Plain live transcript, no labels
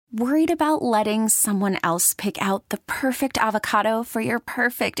Worried about letting someone else pick out the perfect avocado for your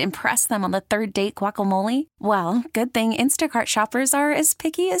perfect impress them on the third date guacamole? Well, good thing Instacart shoppers are as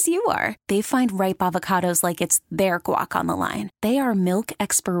picky as you are. They find ripe avocados like it's their guac on the line. They are milk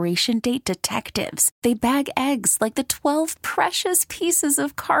expiration date detectives. They bag eggs like the 12 precious pieces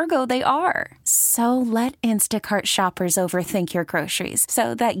of cargo they are. So let Instacart shoppers overthink your groceries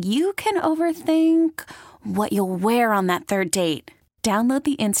so that you can overthink what you'll wear on that third date. Download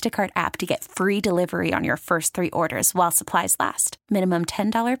the Instacart app to get free delivery on your first 3 orders while supplies last. Minimum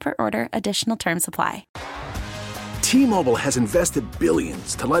 $10 per order. Additional terms apply. T-Mobile has invested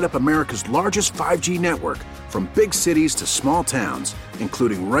billions to light up America's largest 5G network, from big cities to small towns,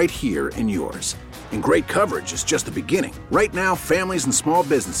 including right here in yours. And great coverage is just the beginning. Right now, families and small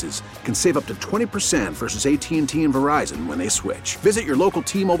businesses can save up to 20% versus AT&T and Verizon when they switch. Visit your local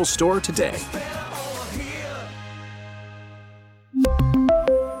T-Mobile store today.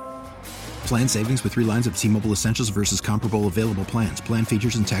 Plan savings with 3 lines of T-Mobile Essentials versus comparable available plans. Plan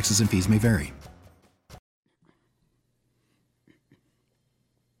features and taxes and fees may vary.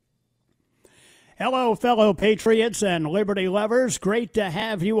 Hello, fellow patriots and liberty lovers. Great to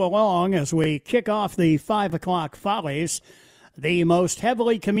have you along as we kick off the 5 o'clock Follies, the most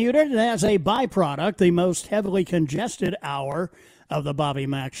heavily commuted and, as a byproduct, the most heavily congested hour of the Bobby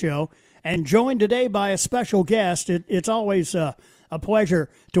Mack Show. And joined today by a special guest. It's always a pleasure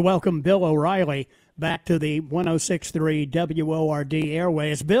to welcome Bill O'Reilly back to the 106.3 WORD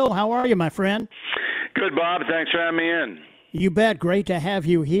airways. Bill, how are you, my friend? Good, Bob. Thanks for having me in. You bet. Great to have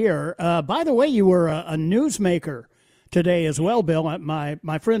you here. By the way, you were a newsmaker today as well, Bill.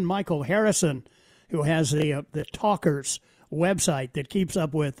 My friend Michael Harrison, who has the Talkers website that keeps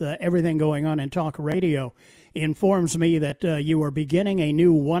up with everything going on in talk radio, informs me that you are beginning a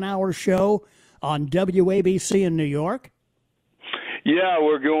new 1-hour show on WABC in New York. Yeah,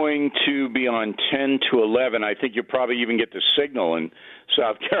 we're going to be on 10 to 11. I think you'll probably even get the signal in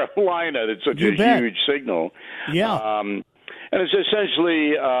South Carolina. That's such a huge signal. Yeah. And it's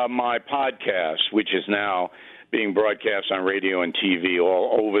essentially my podcast, which is now being broadcast on radio and TV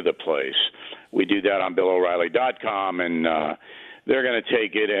all over the place. We do that on BillO'Reilly.com, and they're going to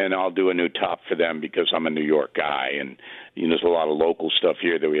take it, and I'll do a new top for them because I'm a New York guy, and there's a lot of local stuff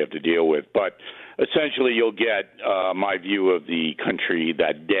here that we have to deal with. But essentially, you'll get my view of the country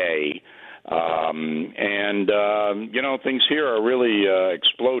that day. Things here are really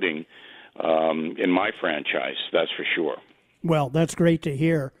exploding in my franchise, that's for sure. Well, that's great to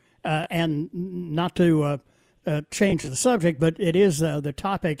hear. And not to change the subject, but it is the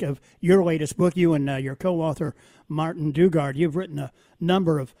topic of your latest book. You and your co-author, Martin Dugard, you've written a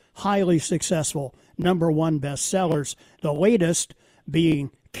number of highly successful #1 bestsellers, the latest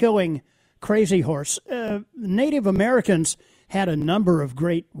being Killing Crazy Horse. Native Americans had a number of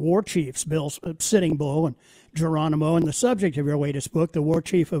great war chiefs, Bill Sitting Bull and Geronimo, and the subject of your latest book, the war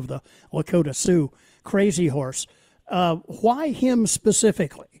chief of the Lakota Sioux, Crazy Horse. Why him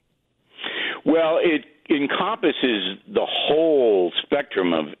specifically? Well, it encompasses the whole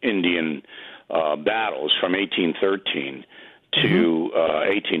spectrum of Indian battles from 1813 to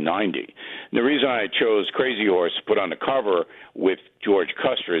 1890. The reason I chose Crazy Horse to put on the cover with George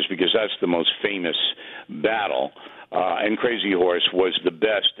Custer is because that's the most famous battle, and Crazy Horse was the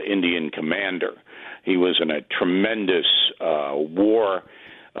best Indian commander. He was a tremendous war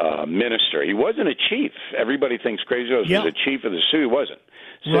minister. He wasn't a chief. Everybody thinks Crazy Horse was a chief of the Sioux. He wasn't.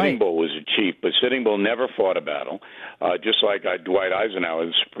 Sitting Bull was a chief, but Sitting Bull never fought a battle, just like Dwight Eisenhower,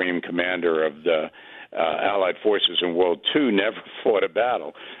 the supreme commander of the Allied forces in World II, never fought a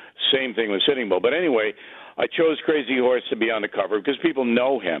battle. Same thing with Sitting Bull. But anyway, I chose Crazy Horse to be on the cover because people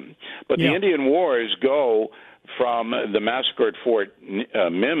know him. But the Indian Wars go from the massacre at Fort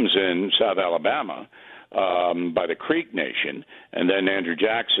Mims in South Alabama by the Creek Nation, and then Andrew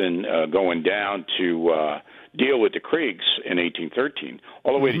Jackson going down to deal with the Creeks in 1813,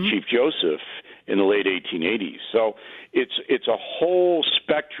 all the way to Chief Joseph in the late 1880s. So it's a whole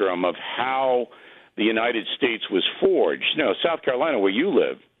spectrum of how the United States was forged. South Carolina, where you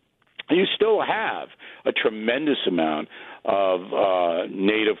live, you still have a tremendous amount of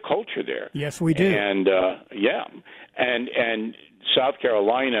native culture there. Yes, we do. And and South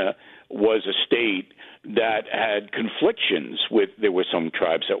Carolina was a state that had conflictions with. There were some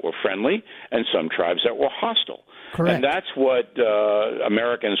tribes that were friendly and some tribes that were hostile. Correct. And that's what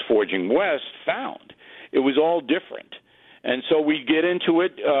Americans forging west found. It was all different. And so we get into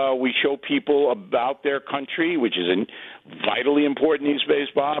it. We show people about their country, which is vitally important these days,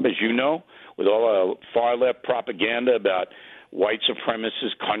 Bob, as you know, with all the far-left propaganda about white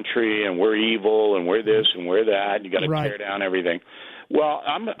supremacist country and we're evil and we're this and we're that. You got to tear down everything. Well,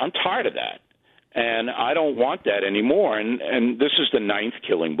 I'm tired of that. And I don't want that anymore. And this is the 9th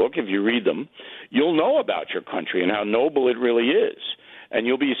killing book. If you read them, you'll know about your country and how noble it really is. And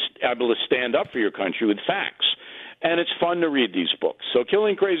you'll be able to stand up for your country with facts. And it's fun to read these books. So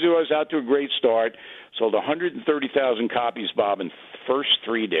Killing Crazy Horse out to a great start. Sold 130,000 copies, Bob, in the first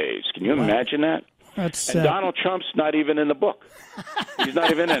 3 days. Can you imagine that? And Donald Trump's not even in the book. He's not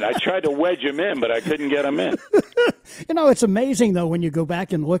even in it. I tried to wedge him in, but I couldn't get him in. It's amazing, though, when you go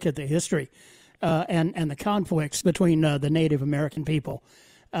back and look at the history. And the conflicts between the Native American people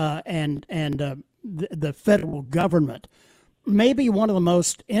and the federal government. Maybe one of the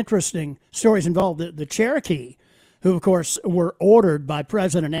most interesting stories involved the Cherokee, who, of course, were ordered by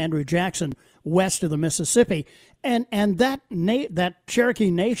President Andrew Jackson west of the Mississippi. And that Cherokee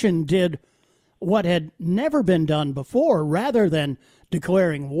Nation did what had never been done before. Rather than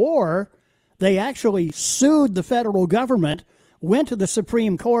declaring war, they actually sued the federal government, went to the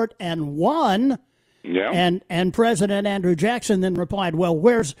Supreme Court and won. Yeah. And President Andrew Jackson then replied, well,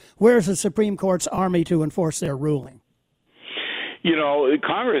 where's the Supreme Court's army to enforce their ruling?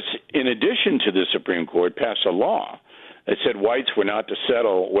 Congress, in addition to the Supreme Court, passed a law that said whites were not to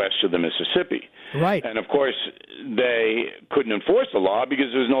settle west of the Mississippi. Right. And, of course, they couldn't enforce the law because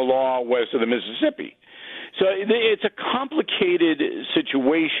there's no law west of the Mississippi. So it's a complicated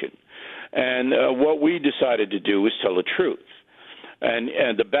situation. And what we decided to do was tell the truth.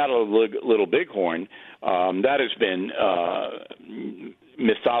 And the Battle of Little Bighorn, that has been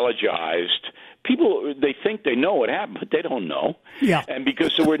mythologized. People, they think they know what happened, but they don't know. Yeah. And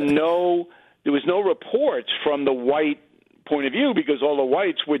because there was no reports from the white point of view because all the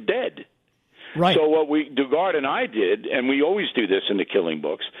whites were dead. Right. So what Dugard and I did, and we always do this in the Killing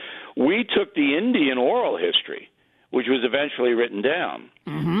books, we took the Indian oral history, which was eventually written down,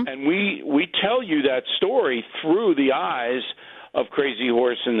 and we tell you that story through the eyes of Crazy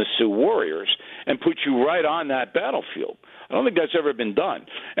Horse and the Sioux warriors and put you right on that battlefield. I don't think that's ever been done.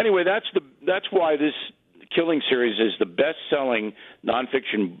 Anyway, that's why this Killing series is the best-selling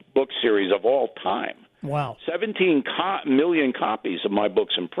nonfiction book series of all time. Wow. 17 million copies of my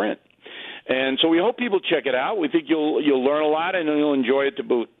books in print. And so we hope people check it out. We think you'll learn a lot and you'll enjoy it to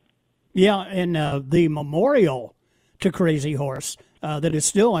boot. Yeah, and the memorial to Crazy Horse that is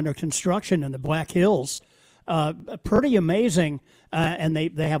still under construction in the Black Hills, pretty amazing. And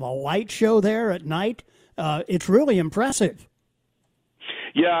they have a light show there at night. It's really impressive.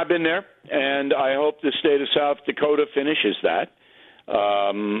 Yeah, I've been there, and I hope the state of South Dakota finishes that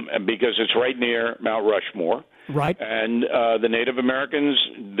because it's right near Mount Rushmore. Right. And the Native Americans,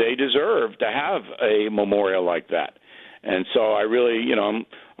 they deserve to have a memorial like that. And so I really, I'm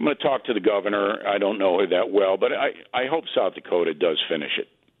going to talk to the governor. I don't know her that well, but I hope South Dakota does finish it.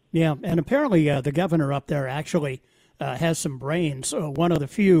 Yeah, and apparently the governor up there actually has some brains. One of the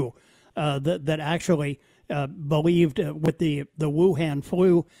few that actually believed with the Wuhan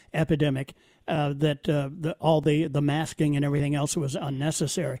flu epidemic that all the masking and everything else was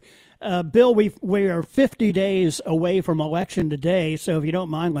unnecessary. Bill, we are 50 days away from election today, so if you don't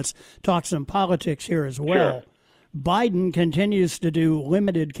mind, let's talk some politics here as well. Sure. Biden continues to do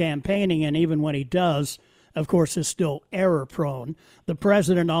limited campaigning, and even when he does, of course, is still error-prone. The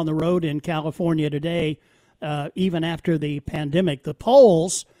president on the road in California today, even after the pandemic, the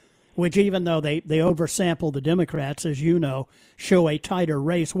polls, which even though they oversample the Democrats, as you know, show a tighter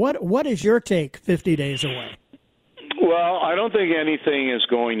race. What is your take 50 days away? Well, I don't think anything is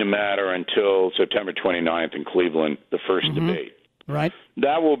going to matter until September 29th in Cleveland, the first debate. Right.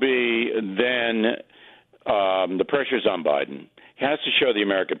 That will be then the pressure's on Biden. He has to show the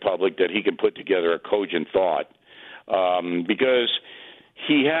American public that he can put together a cogent thought because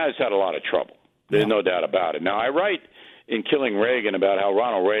he has had a lot of trouble. There's no doubt about it. Now, I write in Killing Reagan about how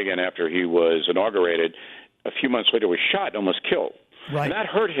Ronald Reagan, after he was inaugurated, a few months later was shot and almost killed. Right. And that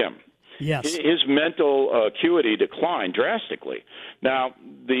hurt him. Yes. His mental acuity declined drastically. Now,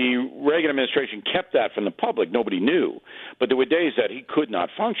 the Reagan administration kept that from the public. Nobody knew. But there were days that he could not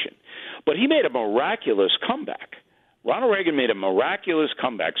function. But he made a miraculous comeback. Ronald Reagan made a miraculous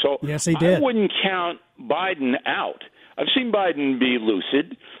comeback. So yes, he did. I wouldn't count Biden out. I've seen Biden be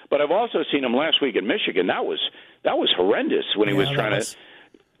lucid, but I've also seen him last week in Michigan. That was horrendous when he was trying to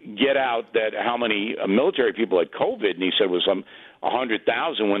get out that how many military people had COVID, and he said it was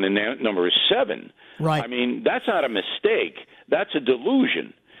 100,000 when the number is 7. Right. I mean, that's not a mistake. That's a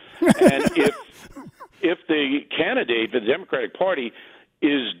delusion. And if the candidate for the Democratic Party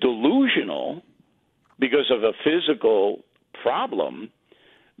is delusional because of a physical problem,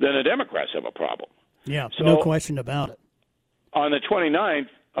 then the Democrats have a problem. Yeah, so, no question about it. On the 29th,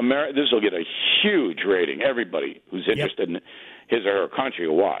 this will get a huge rating. Everybody who's interested in his or her country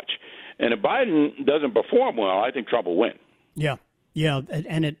will watch. And if Biden doesn't perform well, I think Trump will win. Yeah,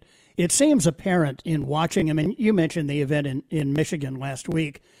 and it seems apparent in watching. I mean, you mentioned the event in Michigan last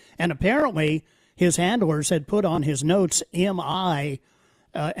week, and apparently his handlers had put on his notes MI,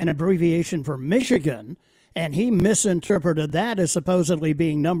 an abbreviation for Michigan, and he misinterpreted that as supposedly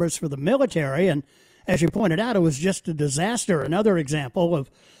being numbers for the military. And as you pointed out, it was just a disaster, another example of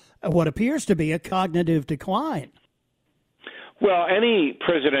what appears to be a cognitive decline. Well, any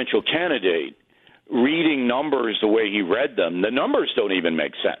presidential candidate reading numbers the way he read them, the numbers don't even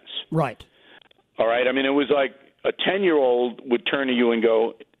make sense. Right. All right? I mean, it was like a 10-year-old would turn to you and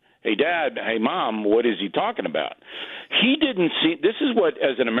go, hey, Dad, hey, Mom, what is he talking about? He didn't see – this is what,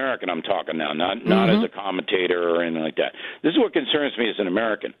 as an American, I'm talking now, not as a commentator or anything like that. This is what concerns me as an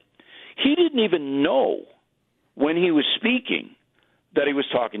American. He didn't even know when he was speaking that he was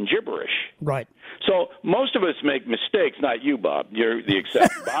talking gibberish. Right. So most of us make mistakes, not you, Bob. You're the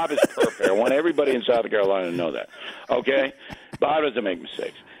exception. Bob is perfect. I want everybody in South Carolina to know that, okay? Bob doesn't make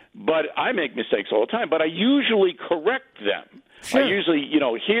mistakes. But I make mistakes all the time, but I usually correct them. Sure. I usually,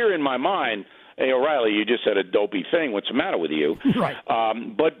 hear in my mind, hey, O'Reilly, you just said a dopey thing. What's the matter with you? Right.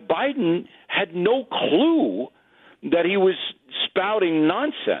 But Biden had no clue that he was spouting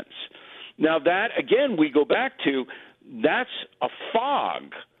nonsense. Now that, again, we go back to that's a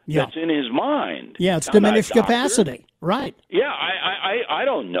fog that's in his mind. Yeah, it's diminished capacity. Right. Yeah, I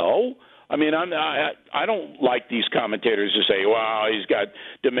don't know. I mean, I don't like these commentators who say, "Well, he's got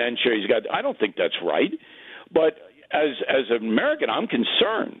dementia." I don't think that's right. But as an American, I'm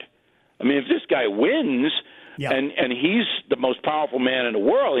concerned. I mean, if this guy wins and he's the most powerful man in the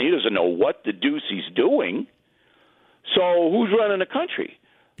world, he doesn't know what the deuce he's doing. So who's running the country?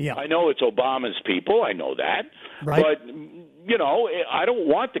 Yeah. I know it's Obama's people. I know that. Right. But, I don't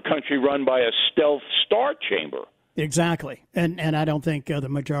want the country run by a stealth star chamber. Exactly. And I don't think the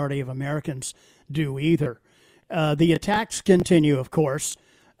majority of Americans do either. The attacks continue, of course.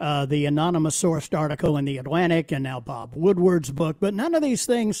 The anonymous sourced article in The Atlantic and now Bob Woodward's book. But none of these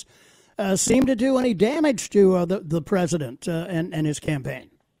things seem to do any damage to the president and his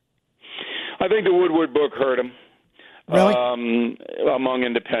campaign. I think the Woodward book hurt him. Really? Among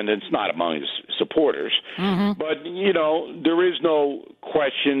independents, not among his supporters. Mm-hmm. But, there is no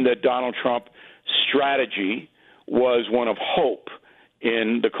question that Donald Trump's strategy was one of hope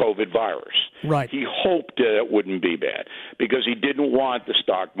in the COVID virus. Right. He hoped that it wouldn't be bad because he didn't want the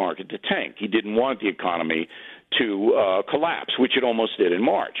stock market to tank. He didn't want the economy to collapse, which it almost did in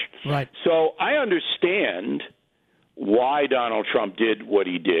March. Right. So I understand why Donald Trump did what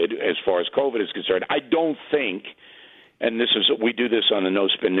he did as far as COVID is concerned. I don't think – and we do this on the No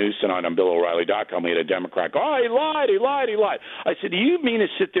Spin News tonight on BillO'Reilly.com. We had a Democrat go, he lied. I said, do you mean to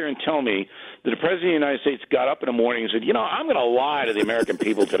sit there and tell me that the President of the United States got up in the morning and said, I'm going to lie to the American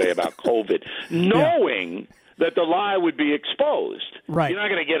people today about COVID, knowing that the lie would be exposed. Right. You're not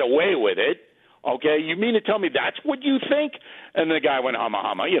going to get away with it. Okay, you mean to tell me that's what you think? And the guy went,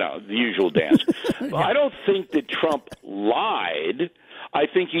 hama, the usual dance. I don't think that Trump lied. I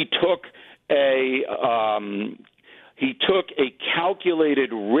think he took a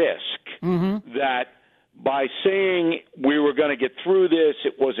calculated risk that by saying we were going to get through this,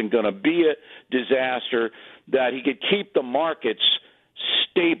 it wasn't going to be a disaster, that he could keep the markets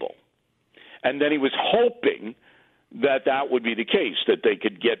stable. And then he was hoping that would be the case, that they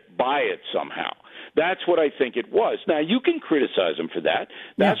could get by it somehow. That's what I think it was. Now, you can criticize him for that.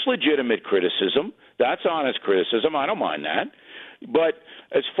 That's legitimate criticism. That's honest criticism. I don't mind that. But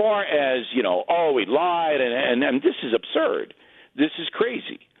as far as, he lied, and this is absurd. This is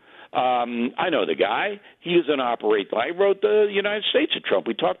crazy. I know the guy. He doesn't operate. I wrote the United States of Trump.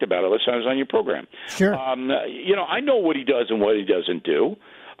 We talked about it last time I was on your program. Sure. I know what he does and what he doesn't do.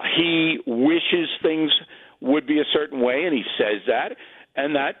 He wishes things would be a certain way, and he says that,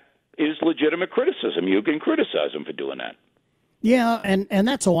 and that is legitimate criticism. You can criticize him for doing that. Yeah, and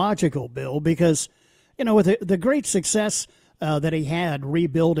that's logical, Bill, because, with the great success that he had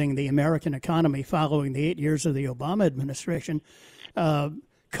rebuilding the American economy following the 8 years of the Obama administration,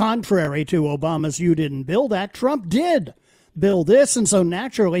 contrary to Obama's "you didn't build that," Trump did build this, and so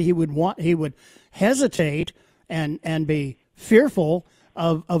naturally he would hesitate and be fearful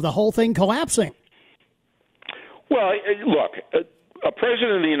of the whole thing collapsing. Well, look, a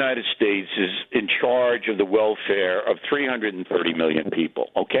president of the United States is in charge of the welfare of 330 million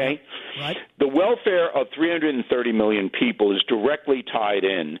people, okay? Right. The welfare of 330 million people is directly tied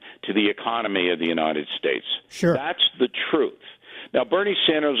in to the economy of the United States. Sure. That's the truth. Now, Bernie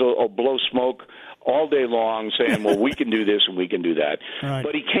Sanders will blow smoke all day long saying, well, we can do this and we can do that. Right.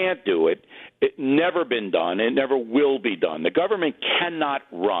 But he can't do it. It's never been done. It never will be done. The government cannot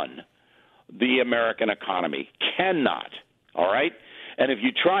run the American economy. Cannot. All right? And if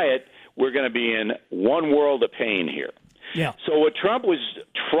you try it, we're going to be in one world of pain here. Yeah. So what Trump was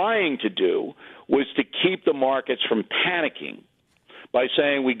trying to do was to keep the markets from panicking by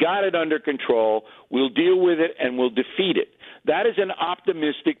saying, we got it under control, we'll deal with it, and we'll defeat it. That is an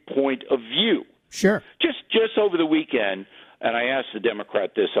optimistic point of view. Sure. Just over the weekend, and I asked the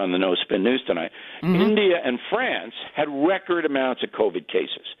Democrat this on the No Spin News tonight, India and France had record amounts of COVID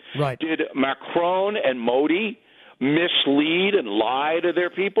cases. Right. Did Macron and Modi mislead and lie to their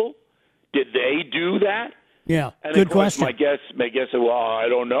people? Did they do that? Yeah, and good of course, question. My guess said, well, I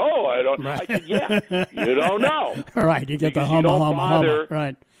don't know. Right. I said, yeah, you don't know. All right, you get because the hum.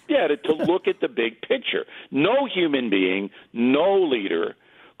 Right. Yeah, to look at the big picture. No human being, no leader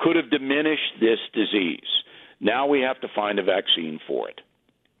could have diminished this disease. Now we have to find a vaccine for it.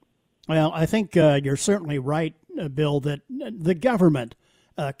 Well, I think you're certainly right, Bill, that the government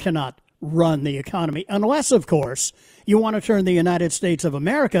cannot run the economy unless, of course, you want to turn the United States of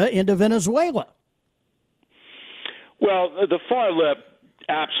America into Venezuela. Well, the far left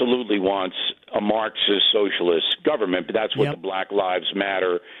absolutely wants a Marxist socialist government, but that's what the Black Lives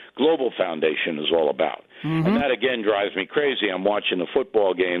Matter Global Foundation is all about. And that, again, drives me crazy. I'm watching the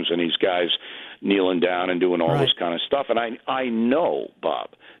football games and these guys kneeling down and doing all this kind of stuff. And I know, Bob,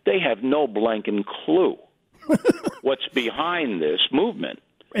 they have no blanking clue what's behind this movement.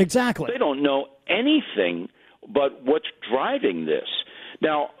 Exactly. They don't know anything but what's driving this.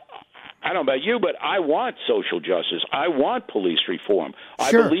 Now, I don't know about you, but I want social justice. I want police reform.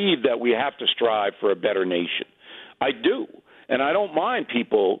 Sure. I believe that we have to strive for a better nation. I do. And I don't mind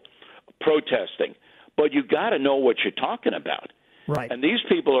people protesting. But you got to know what you're talking about. Right. And these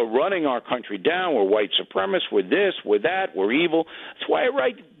people are running our country down. We're white supremacists. We're this, we're that, we're evil. That's why I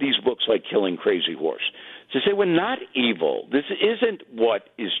write these books like Killing Crazy Horse, to say we're not evil. This isn't what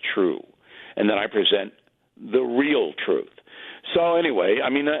is true. And then I present the real truth. So anyway, I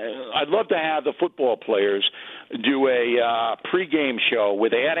mean, I'd love to have the football players do a pregame show where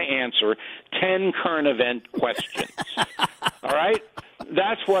they had to answer 10 current event questions. All right?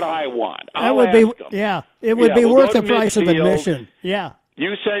 That's what I want. That would be, it would be worth the price of admission. Yeah.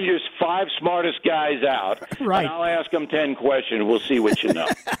 You send your 5 smartest guys out, right. And I'll ask them 10 questions. We'll see what you know.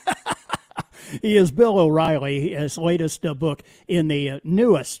 He is Bill O'Reilly, his latest book in the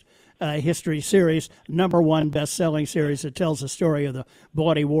newest history series, #1 best-selling series that tells the story of the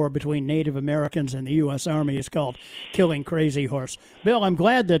bloody war between Native Americans and the U.S. Army. Is called Killing Crazy Horse. Bill, I'm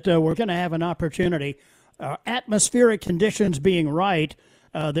glad that we're going to have an opportunity, atmospheric conditions being right,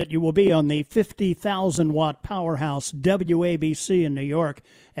 that you will be on the 50,000-watt powerhouse WABC in New York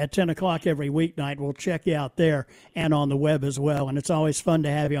at 10 o'clock every weeknight. We'll check you out there and on the web as well. And it's always fun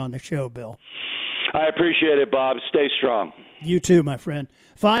to have you on the show, Bill. I appreciate it, Bob. Stay strong. You too, my friend.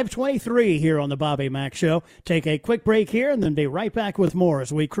 5:23 here on the Bobby Mack Show. Take a quick break here and then be right back with more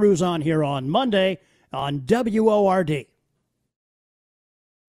as we cruise on here on Monday on WORD.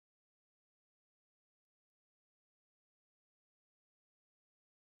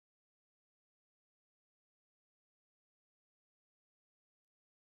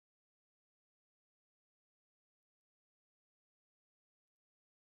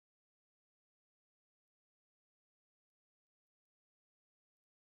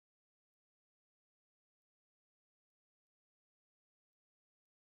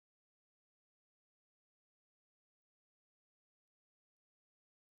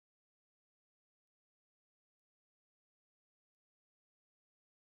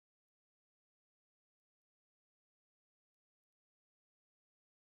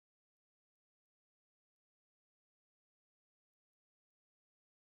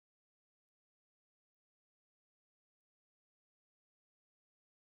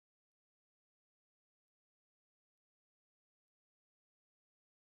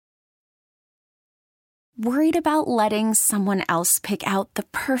 Worried about letting someone else pick out the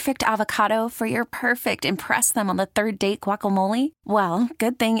perfect avocado for your perfect impress them on the third date guacamole? Well,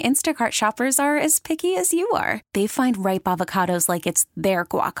 good thing Instacart shoppers are as picky as you are. They find ripe avocados like it's their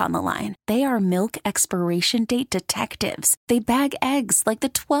guac on the line. They are milk expiration date detectives. They bag eggs like the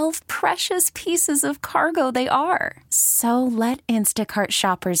 12 precious pieces of cargo they are. So let Instacart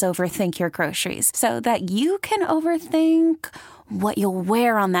shoppers overthink your groceries so that you can overthink what you'll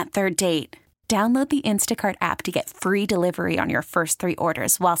wear on that third date. Download the Instacart app to get free delivery on your first 3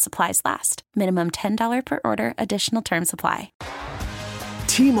 orders while supplies last. Minimum $10 per order. Additional terms apply.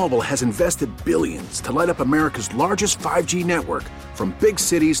 T-Mobile has invested billions to light up America's largest 5G network, from big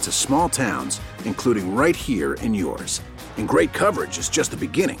cities to small towns, including right here in yours. And great coverage is just the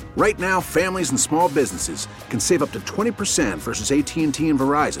beginning. Right now, families and small businesses can save up to 20% versus AT&T and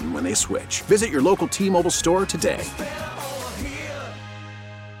Verizon when they switch. Visit your local T-Mobile store today.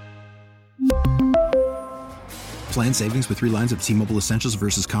 Plan savings with 3 lines of T-Mobile Essentials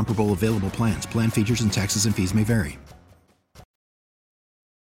versus comparable available plans. Plan features and taxes and fees may vary.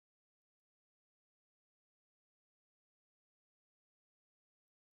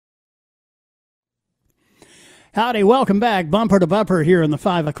 Howdy, welcome back. Bumper to bumper here in the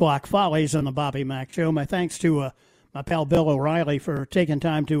 5 o'clock Follies on the Bobby Mack Show. My thanks to my pal Bill O'Reilly for taking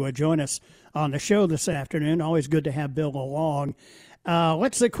time to join us on the show this afternoon. Always good to have Bill along.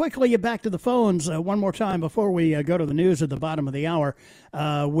 Let's quickly get back to the phones one more time before we go to the news at the bottom of the hour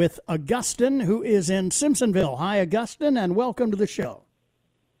with Augustin, who is in Simpsonville. Hi, Augustin, and welcome to the show.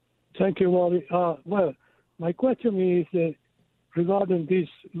 Thank you, Wally. Well, my question is regarding this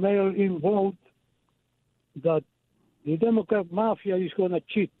mail-in vote that the Democrat mafia is going to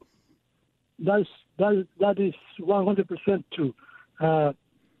cheat. That is 100% true.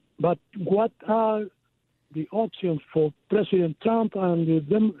 But what are the options for President Trump and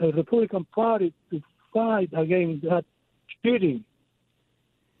the Republican Party to fight against that cheating?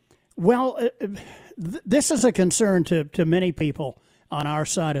 Well, this is a concern to many people on our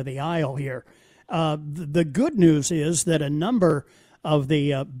side of the aisle here. The good news is that a number of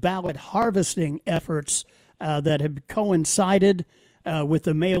the ballot harvesting efforts that have coincided with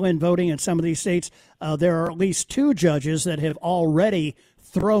the mail-in voting in some of these states, there are at least 2 judges that have already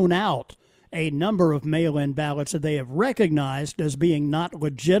thrown out a number of mail-in ballots that they have recognized as being not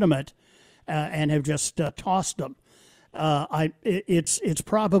legitimate and have just tossed them. It's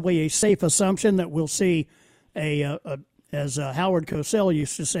probably a safe assumption that we'll see as Howard Cosell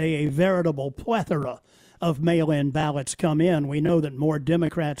used to say, a veritable plethora of mail-in ballots come in. We know that more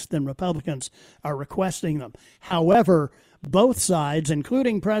Democrats than Republicans are requesting them. However, both sides,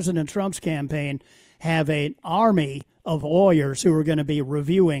 including President Trump's campaign, have an army of lawyers who are going to be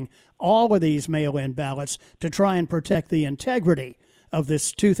reviewing all of these mail-in ballots to try and protect the integrity of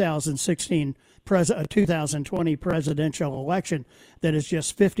this 2020 presidential election that is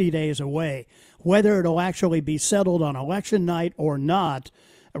just 50 days away. Whether it'll actually be settled on election night or not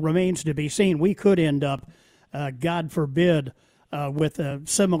remains to be seen. We could end up, God forbid, with a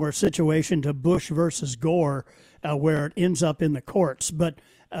similar situation to Bush versus Gore, where it ends up in the courts. But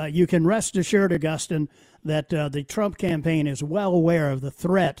you can rest assured, Augustin, that the Trump campaign is well aware of the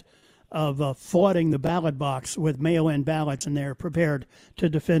threat of flooding the ballot box with mail-in ballots, and they're prepared to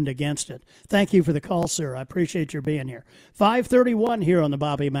defend against it. Thank you for the call, sir. I appreciate your being here. 5:31 here on the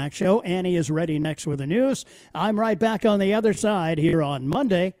Bobby Mack Show. Annie is ready next with the news. I'm right back on the other side here on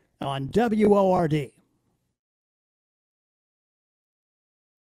Monday on WORD.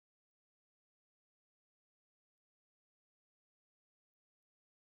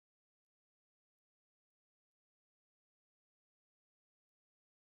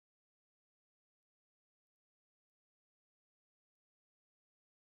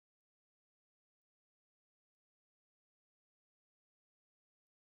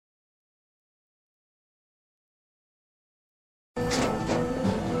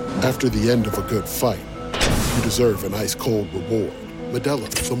 After the end of a good fight, you deserve an ice-cold reward. Modelo,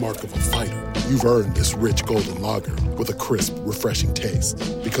 the mark of a fighter. You've earned this rich golden lager with a crisp, refreshing taste.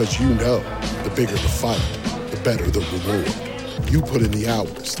 Because you know, the bigger the fight, the better the reward. You put in the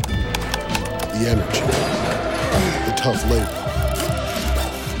hours, the energy, the tough labor.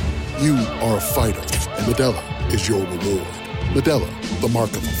 You are a fighter, and Modelo is your reward. Modelo, the mark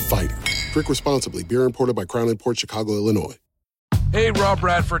of a fighter. Drink responsibly. Beer imported by Crown Imports, Chicago, Illinois. Hey, Rob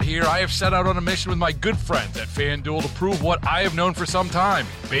Bradford here. I have set out on a mission with my good friends at FanDuel to prove what I have known for some time.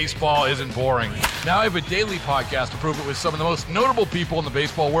 Baseball isn't boring. Now I have a daily podcast to prove it with some of the most notable people in the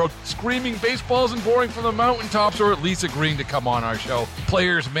baseball world, screaming baseball isn't boring from the mountaintops, or at least agreeing to come on our show.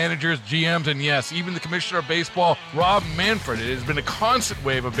 Players, managers, GMs, and yes, even the commissioner of baseball, Rob Manfred. It has been a constant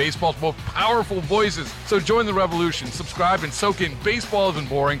wave of baseball's most powerful voices. So join the revolution. Subscribe and soak in Baseball Isn't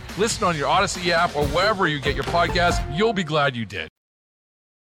Boring. Listen on your Odyssey app or wherever you get your podcasts. You'll be glad you did.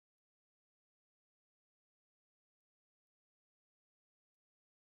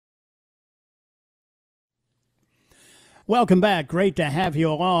 Welcome back. Great to have you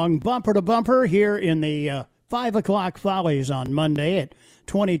along. Bumper to bumper here in the 5 o'clock Follies on Monday at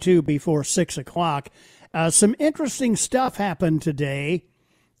 22 before 6 o'clock. Some interesting stuff happened today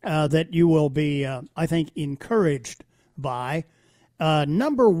that you will be, I think, encouraged by.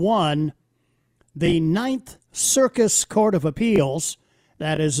 Number one, the Ninth Circus Court of Appeals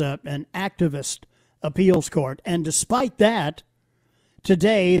That is an activist appeals court. And despite that,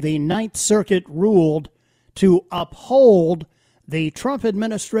 today the Ninth Circuit ruled to uphold the Trump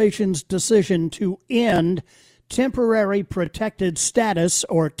administration's decision to end temporary protected status,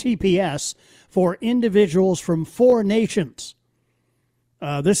 or TPS, for individuals from 4 nations.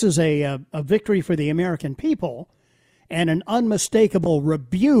 This is a victory for the American people and an unmistakable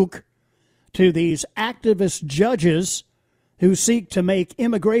rebuke to these activist judges who seek to make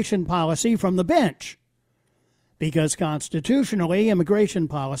immigration policy from the bench, because constitutionally, immigration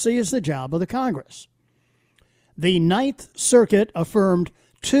policy is the job of the Congress. The Ninth Circuit affirmed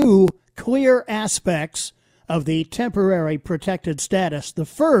 2 clear aspects of the temporary protected status. The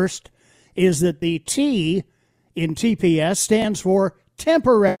first is that the T in TPS stands for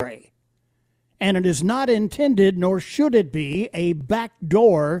temporary, and it is not intended, nor should it be, a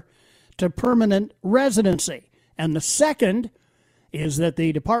backdoor to permanent residency. And the second is that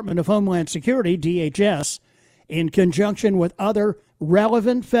the Department of Homeland Security, DHS, in conjunction with other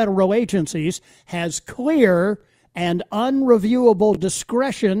relevant federal agencies, has clear and unreviewable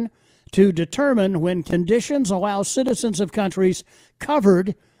discretion to determine when conditions allow citizens of countries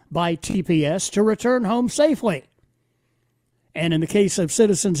covered by TPS to return home safely. And in the case of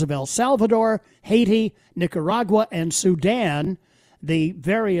citizens of El Salvador, Haiti, Nicaragua, and Sudan, the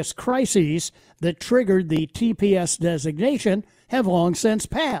various crises that triggered the TPS designation have long since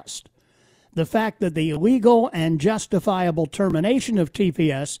passed. The fact that the legal and justifiable termination of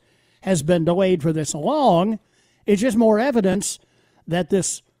TPS has been delayed for this long is just more evidence that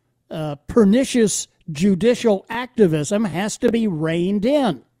this pernicious judicial activism has to be reined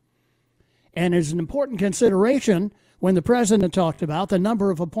in. And is an important consideration when the president talked about the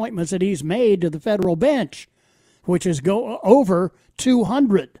number of appointments that he's made to the federal bench, which is over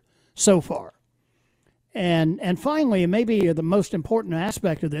 200 so far. And finally, and maybe the most important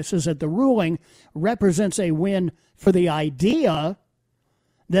aspect of this, is that the ruling represents a win for the idea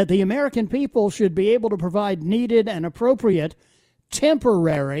that the American people should be able to provide needed and appropriate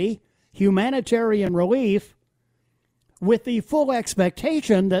temporary humanitarian relief, with the full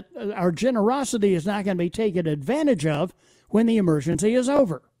expectation that our generosity is not going to be taken advantage of when the emergency is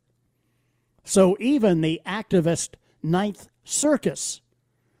over. So even the activist Ninth Circus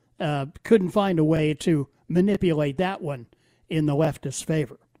couldn't find a way to manipulate that one in the leftist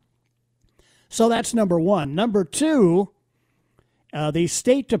favor. So that's number one. Number two, the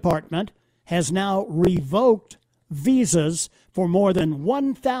State Department has now revoked visas for more than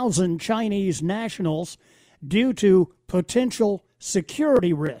 1,000 Chinese nationals due to potential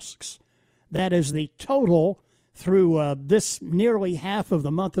security risks. That is the total through this nearly half of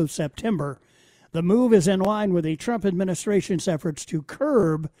the month of September. The move is in line with the Trump administration's efforts to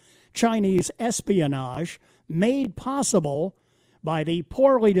curb Chinese espionage, made possible by the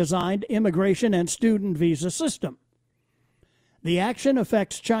poorly designed immigration and student visa system. The action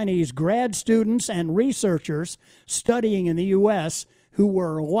affects Chinese grad students and researchers studying in the U.S. who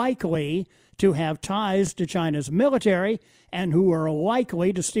were likely to have ties to China's military and who are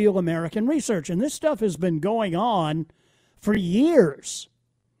likely to steal American research. And this stuff has been going on for years.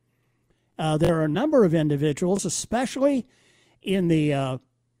 There are a number of individuals, especially in the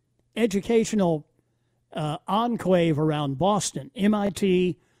educational enclave around Boston,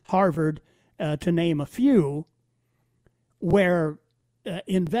 MIT, Harvard, to name a few, where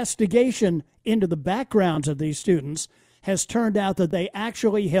investigation into the backgrounds of these students has turned out that they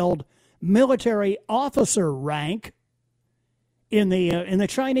actually held military officer rank in the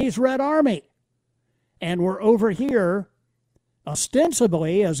Chinese Red Army, and were over here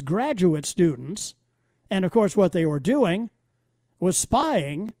ostensibly as graduate students. And of course, what they were doing was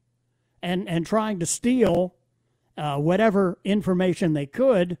spying and trying to steal whatever information they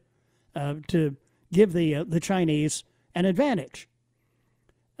could to give the Chinese an advantage.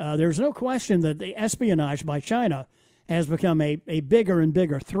 There's no question that the espionage by China has become a bigger and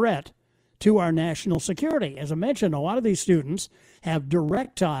bigger threat to our national security. As I mentioned, a lot of these students have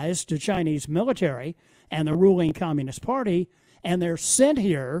direct ties to Chinese military and the ruling Communist Party, and they're sent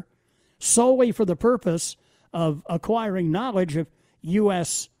here solely for the purpose of acquiring knowledge of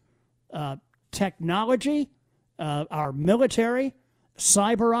U.S. Technology, our military,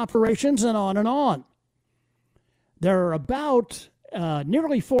 cyber operations, and on and on. There are about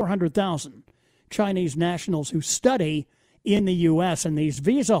nearly 400,000 Chinese nationals who study in the U.S., and these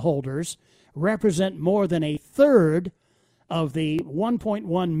visa holders represent more than a third of the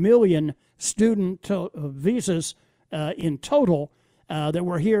 1.1 million student visas in total that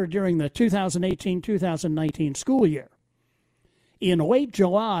were here during the 2018-2019 school year. In late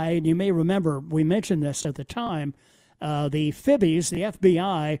July, and you may remember we mentioned this at the time, The FIBIs, the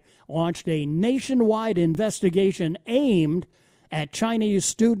FBI, launched a nationwide investigation aimed at Chinese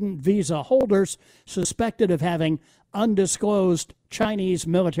student visa holders suspected of having undisclosed Chinese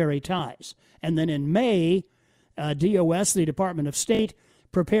military ties. And then in May, DOS, the Department of State,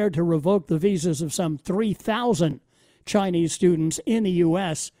 prepared to revoke the visas of some 3,000 Chinese students in the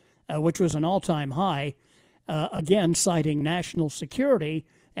U.S., which was an all-time high, again citing national security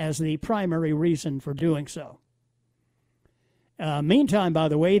as the primary reason for doing so. Meantime, by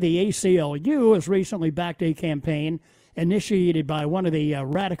the way, the ACLU has recently backed a campaign initiated by one of the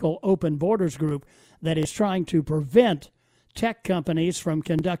radical Open Borders group that is trying to prevent tech companies from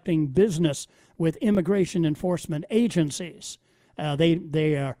conducting business with immigration enforcement agencies.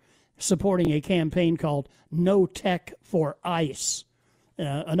 They are supporting a campaign called No Tech for ICE,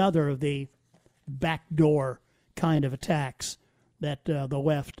 another of the backdoor kind of attacks that the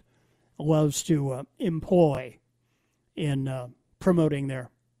left loves to employ in promoting their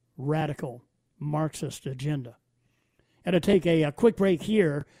radical Marxist agenda. And to take a quick break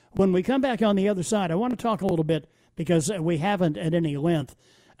here. When we come back on the other side, I want to talk a little bit, because we haven't at any length,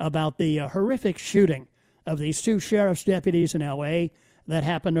 about the horrific shooting of these two sheriff's deputies in L.A. that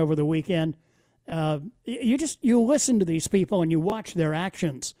happened over the weekend. You listen to these people and you watch their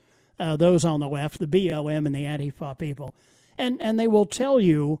actions, those on the left, the BLM and the Antifa people, and they will tell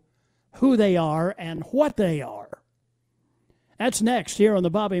you who they are and what they are. That's next here on the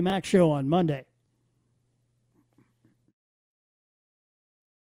Bobby Mack Show on Monday.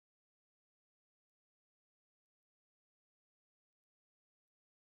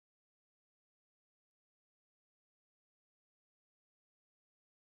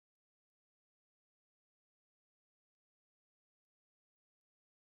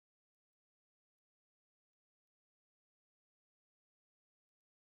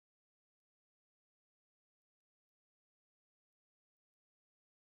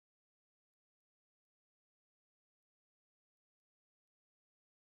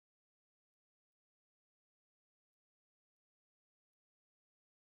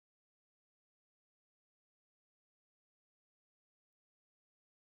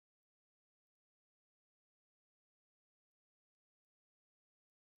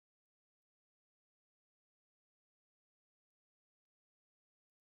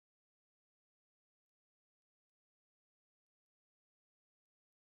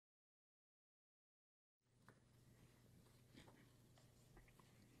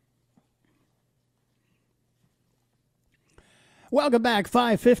 Welcome back,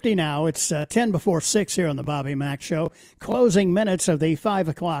 5:50 now. It's 10 before 6 here on the Bobby Mack Show. Closing minutes of the 5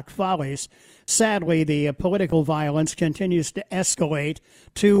 o'clock follies. Sadly, the political violence continues to escalate.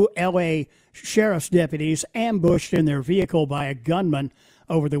 2 L.A. sheriff's deputies ambushed in their vehicle by a gunman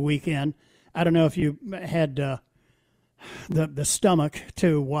over the weekend. I don't know if you had the stomach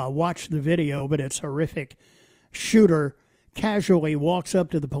to watch the video, but it's horrific. Shooter casually walks up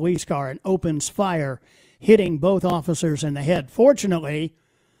to the police car and opens fire, hitting both officers in the head. Fortunately,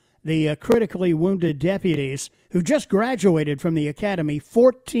 the critically wounded deputies, who just graduated from the academy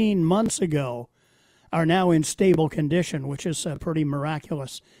 14 months ago, are now in stable condition, which is pretty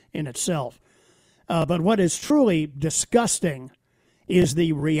miraculous in itself. But what is truly disgusting is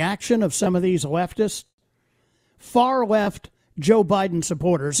the reaction of some of these leftists, far-left Joe Biden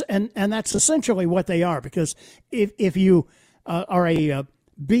supporters, and that's essentially what they are, because if you are a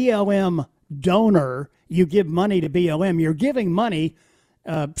BLM donor, you give money to BLM, you're giving money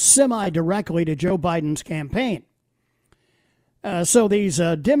semi-directly to Joe Biden's campaign. So these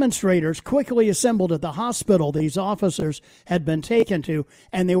demonstrators quickly assembled at the hospital these officers had been taken to,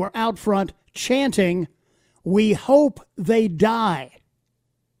 and they were out front chanting, "We hope they die."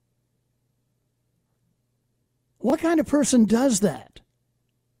 What kind of person does that?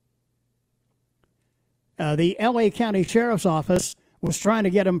 The L.A. County Sheriff's Office was trying to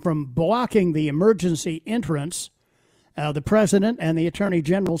get them from blocking the emergency entrance. The president and the attorney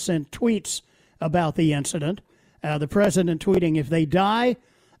general sent tweets about the incident. The president tweeting, "If they die,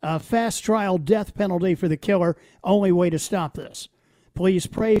 fast trial death penalty for the killer, only way to stop this. Please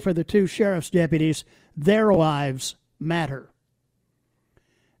pray for the 2 sheriff's deputies. Their lives matter."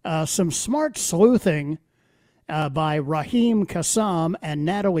 Some smart sleuthing by Raheem Kassam and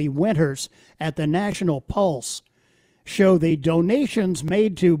Natalie Winters at the National Pulse show the donations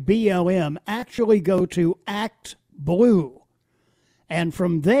made to BLM actually go to Act Blue. And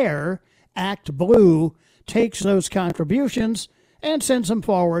from there, Act Blue takes those contributions and sends them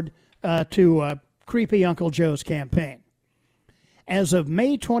forward to Creepy Uncle Joe's campaign. As of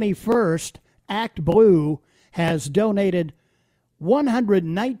May 21st, Act Blue has donated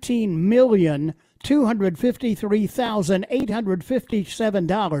 $119 million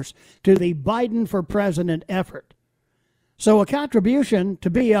 $253,857 to the Biden for President effort. So a contribution to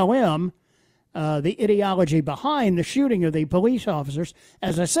BLM, the ideology behind the shooting of the police officers,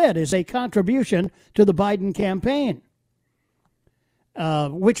 as I said, is a contribution to the Biden campaign,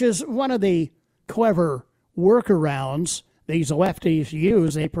 which is one of the clever workarounds these lefties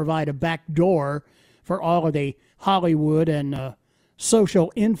use. They provide a back door for all of the Hollywood and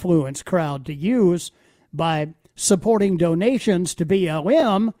social influence crowd to use by supporting donations to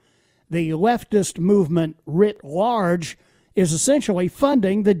BLM. The leftist movement writ large is essentially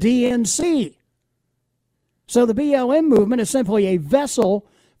funding the DNC. So the BLM movement is simply a vessel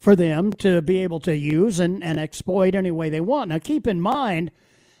for them to be able to use and exploit any way they want. Now, keep in mind,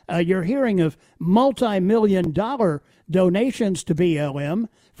 you're hearing of multi-million-dollar donations to BLM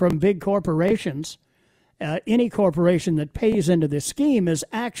from big corporations. Any corporation that pays into this scheme is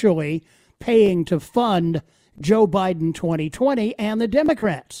actually paying to fund Joe Biden 2020 and the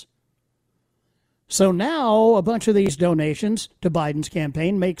Democrats. So now a bunch of these donations to Biden's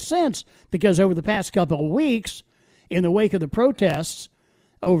campaign make sense because over the past couple of weeks, in the wake of the protests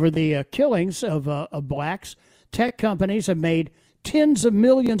over the killings of blacks, tech companies have made tens of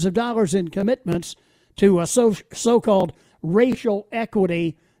millions of dollars in commitments to so-called racial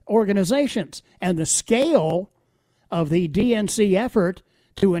equity organizations. And the scale of the DNC effort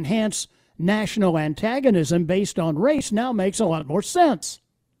to enhance national antagonism based on race now makes a lot more sense.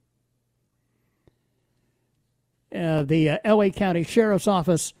 The L.A. County Sheriff's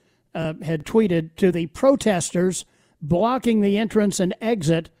Office had tweeted to the protesters blocking the entrance and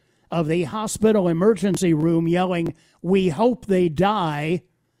exit of the hospital emergency room, yelling, "We hope they die,"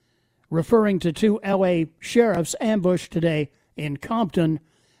 referring to two L.A. sheriffs ambushed today in Compton.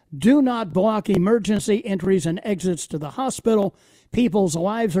 "Do not block emergency entries and exits to the hospital. People's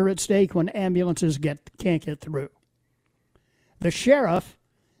lives are at stake when ambulances can't get through." The sheriff,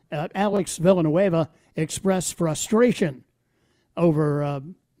 Alex Villanueva, expressed frustration over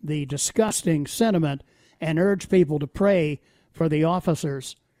the disgusting sentiment and urged people to pray for the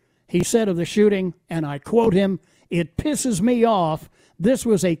officers. He said of the shooting, and I quote him, "It pisses me off. This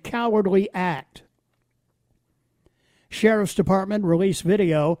was a cowardly act." Sheriff's Department released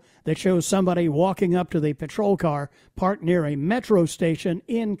video that shows somebody walking up to the patrol car parked near a metro station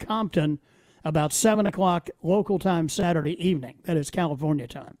in Compton about 7 o'clock local time Saturday evening. That is California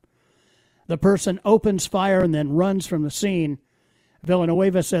time. The person opens fire and then runs from the scene.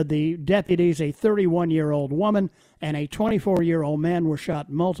 Villanueva said the deputies, a 31-year-old woman and a 24-year-old man, were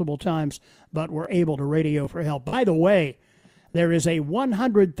shot multiple times but were able to radio for help. By the way, there is a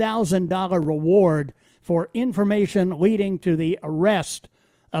 $100,000 reward for information leading to the arrest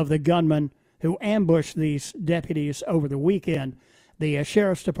of the gunman who ambushed these deputies over the weekend. The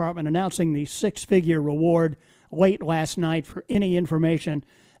Sheriff's Department announcing the six-figure reward late last night for any information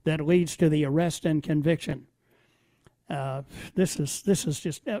that leads to the arrest and conviction. This is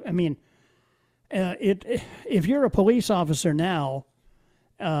just, I mean, if you're a police officer now,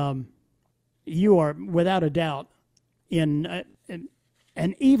 you are without a doubt in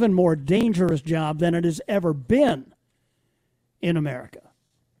an even more dangerous job than it has ever been in America.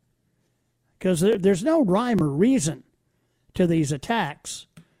 Because there's no rhyme or reason to these attacks.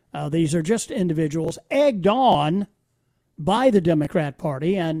 These are just individuals egged on by the Democrat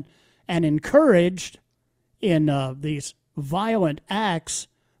Party and encouraged in these violent acts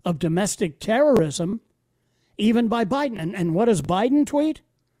of domestic terrorism, even by Biden. And what does Biden tweet?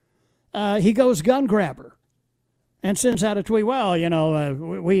 He goes gun grabber and sends out a tweet. Well, you know,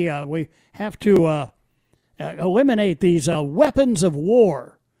 we have to eliminate these weapons of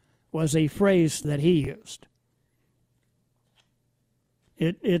war, was a phrase that he used.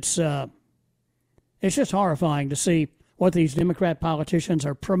 It's just horrifying to see what these Democrat politicians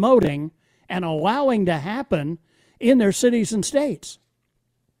are promoting and allowing to happen in their cities and states.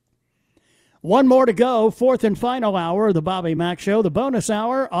 One more to go, fourth and final hour of the Bobby Mack Show, the bonus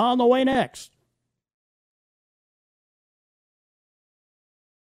hour on the way next.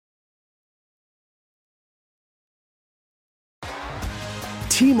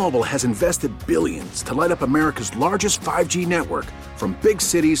 T-Mobile has invested billions to light up America's largest 5G network, from big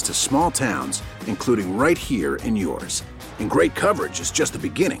cities to small towns, including right here in yours. And great coverage is just the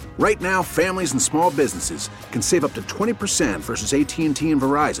beginning. Right now, families and small businesses can save up to 20% versus AT&T and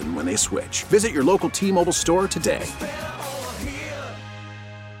Verizon when they switch. Visit your local T-Mobile store today.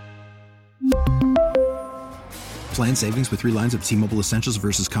 Plan savings with 3 lines of T-Mobile Essentials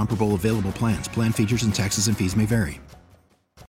versus comparable available plans. Plan features and taxes and fees may vary.